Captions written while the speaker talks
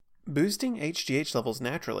Boosting HGH levels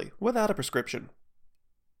naturally, without a prescription.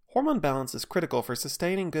 Hormone balance is critical for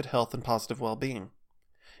sustaining good health and positive well-being.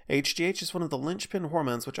 HGH is one of the linchpin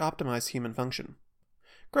hormones which optimize human function.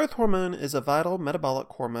 Growth hormone is a vital metabolic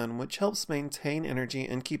hormone which helps maintain energy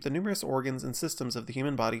and keep the numerous organs and systems of the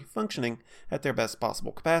human body functioning at their best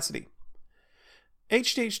possible capacity.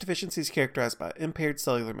 HGH deficiency is characterized by impaired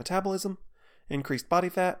cellular metabolism, increased body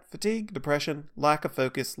fat, fatigue, depression, lack of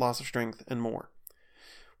focus, loss of strength, and more.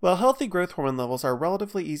 While healthy growth hormone levels are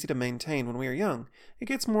relatively easy to maintain when we are young, it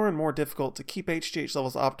gets more and more difficult to keep HGH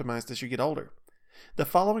levels optimized as you get older. The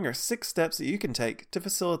following are 6 steps that you can take to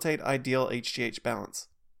facilitate ideal HGH balance.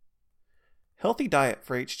 Healthy diet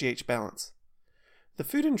for HGH balance. The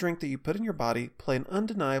food and drink that you put in your body play an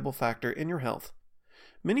undeniable factor in your health.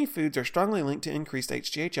 Many foods are strongly linked to increased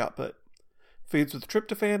HGH output. Foods with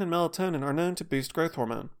tryptophan and melatonin are known to boost growth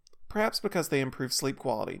hormone, perhaps because they improve sleep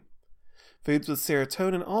quality. Foods with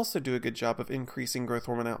serotonin also do a good job of increasing growth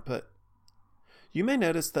hormone output. You may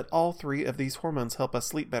notice that all 3 of these hormones help us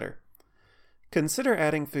sleep better. Consider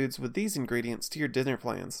adding foods with these ingredients to your dinner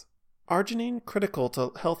plans. Arginine, critical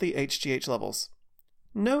to healthy HGH levels.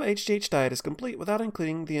 No HGH diet is complete without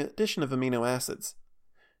including the addition of amino acids,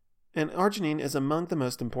 and arginine is among the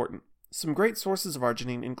most important. Some great sources of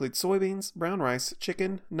arginine include soybeans, brown rice,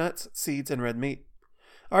 chicken, nuts, seeds, and red meat.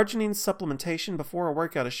 Arginine supplementation before a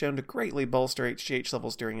workout is shown to greatly bolster HGH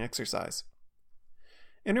levels during exercise.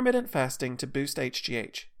 Intermittent fasting to boost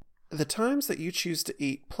HGH. The times that you choose to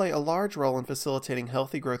eat play a large role in facilitating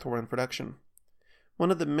healthy growth hormone production. One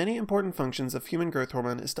of the many important functions of human growth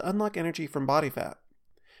hormone is to unlock energy from body fat.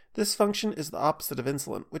 This function is the opposite of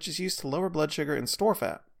insulin, which is used to lower blood sugar and store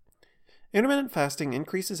fat. Intermittent fasting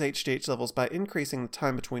increases HGH levels by increasing the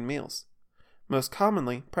time between meals. Most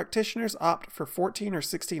commonly, practitioners opt for 14 or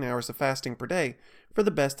 16 hours of fasting per day for the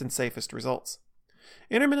best and safest results.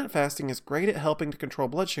 Intermittent fasting is great at helping to control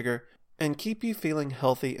blood sugar and keep you feeling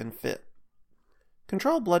healthy and fit.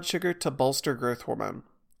 Control blood sugar to bolster growth hormone.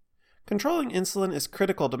 Controlling insulin is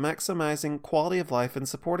critical to maximizing quality of life and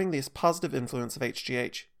supporting the positive influence of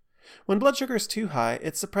HGH. When blood sugar is too high,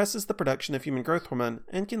 it suppresses the production of human growth hormone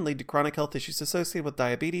and can lead to chronic health issues associated with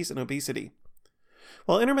diabetes and obesity.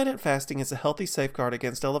 While intermittent fasting is a healthy safeguard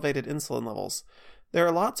against elevated insulin levels, there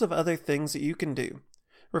are lots of other things that you can do.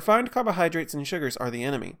 Refined carbohydrates and sugars are the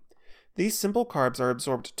enemy. These simple carbs are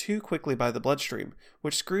absorbed too quickly by the bloodstream,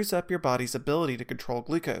 which screws up your body's ability to control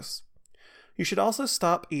glucose. You should also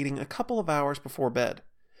stop eating a couple of hours before bed.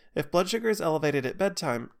 If blood sugar is elevated at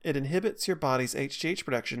bedtime, it inhibits your body's HGH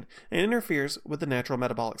production and interferes with the natural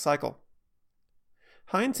metabolic cycle.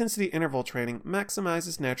 High-intensity interval training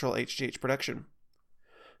maximizes natural HGH production.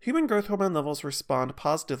 Human growth hormone levels respond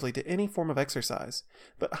positively to any form of exercise,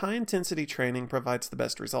 but high-intensity training provides the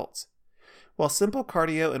best results. While simple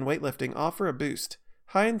cardio and weightlifting offer a boost,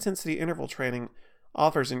 high-intensity interval training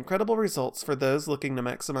offers incredible results for those looking to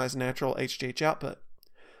maximize natural HGH output.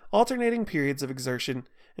 Alternating periods of exertion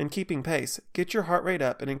and keeping pace get your heart rate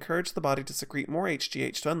up and encourage the body to secrete more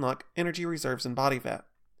HGH to unlock energy reserves and body fat.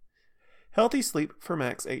 Healthy sleep for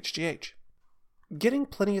max HGH. Getting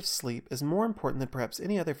plenty of sleep is more important than perhaps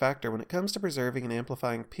any other factor when it comes to preserving and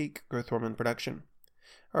amplifying peak growth hormone production.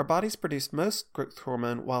 Our bodies produce most growth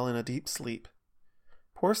hormone while in a deep sleep.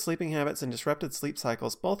 Poor sleeping habits and disrupted sleep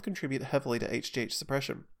cycles both contribute heavily to HGH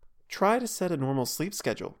suppression. Try to set a normal sleep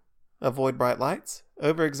schedule. Avoid bright lights,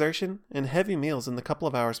 overexertion, and heavy meals in the couple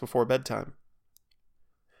of hours before bedtime.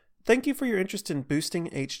 Thank you for your interest in boosting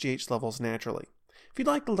HGH levels naturally. If you'd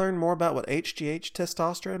like to learn more about what HGH,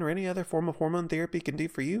 testosterone, or any other form of hormone therapy can do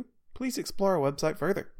for you, please explore our website further.